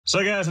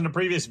So guys, in the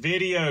previous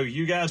video,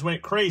 you guys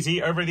went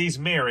crazy over these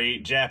merry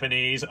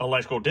Japanese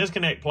electrical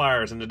disconnect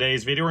pliers. In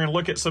today's video, we're going to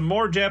look at some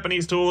more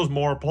Japanese tools,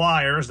 more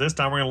pliers. This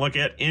time we're going to look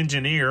at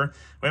Engineer.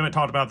 We haven't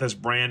talked about this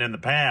brand in the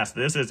past.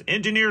 This is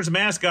Engineer's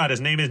mascot. His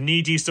name is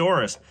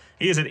Nijisaurus.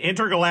 He is an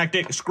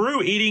intergalactic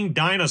screw-eating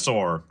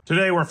dinosaur.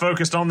 Today we're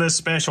focused on this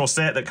special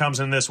set that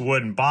comes in this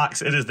wooden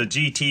box. It is the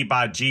GT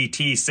by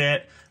GT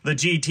set, the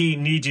GT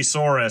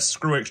Nijisaurus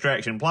screw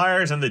extraction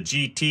pliers, and the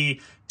GT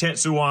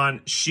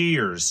Tetsuan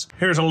shears.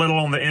 Here's a little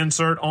on the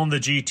insert on the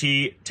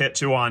GT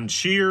Tetsuan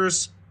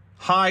shears.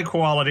 High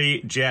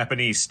quality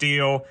Japanese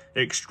steel,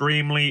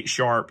 extremely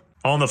sharp.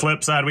 On the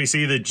flip side, we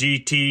see the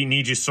GT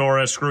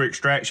Nijisaurus screw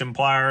extraction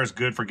pliers,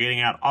 good for getting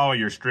out all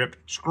your stripped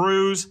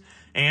screws,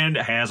 and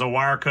has a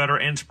wire cutter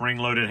and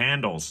spring-loaded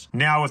handles.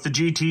 Now with the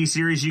GT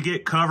series, you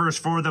get covers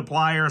for the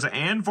pliers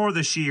and for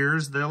the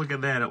shears. Look at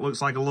that, it looks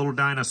like a little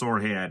dinosaur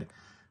head.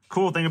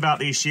 Cool thing about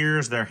these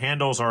shears, their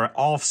handles are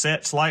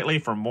offset slightly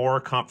for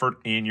more comfort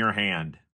in your hand.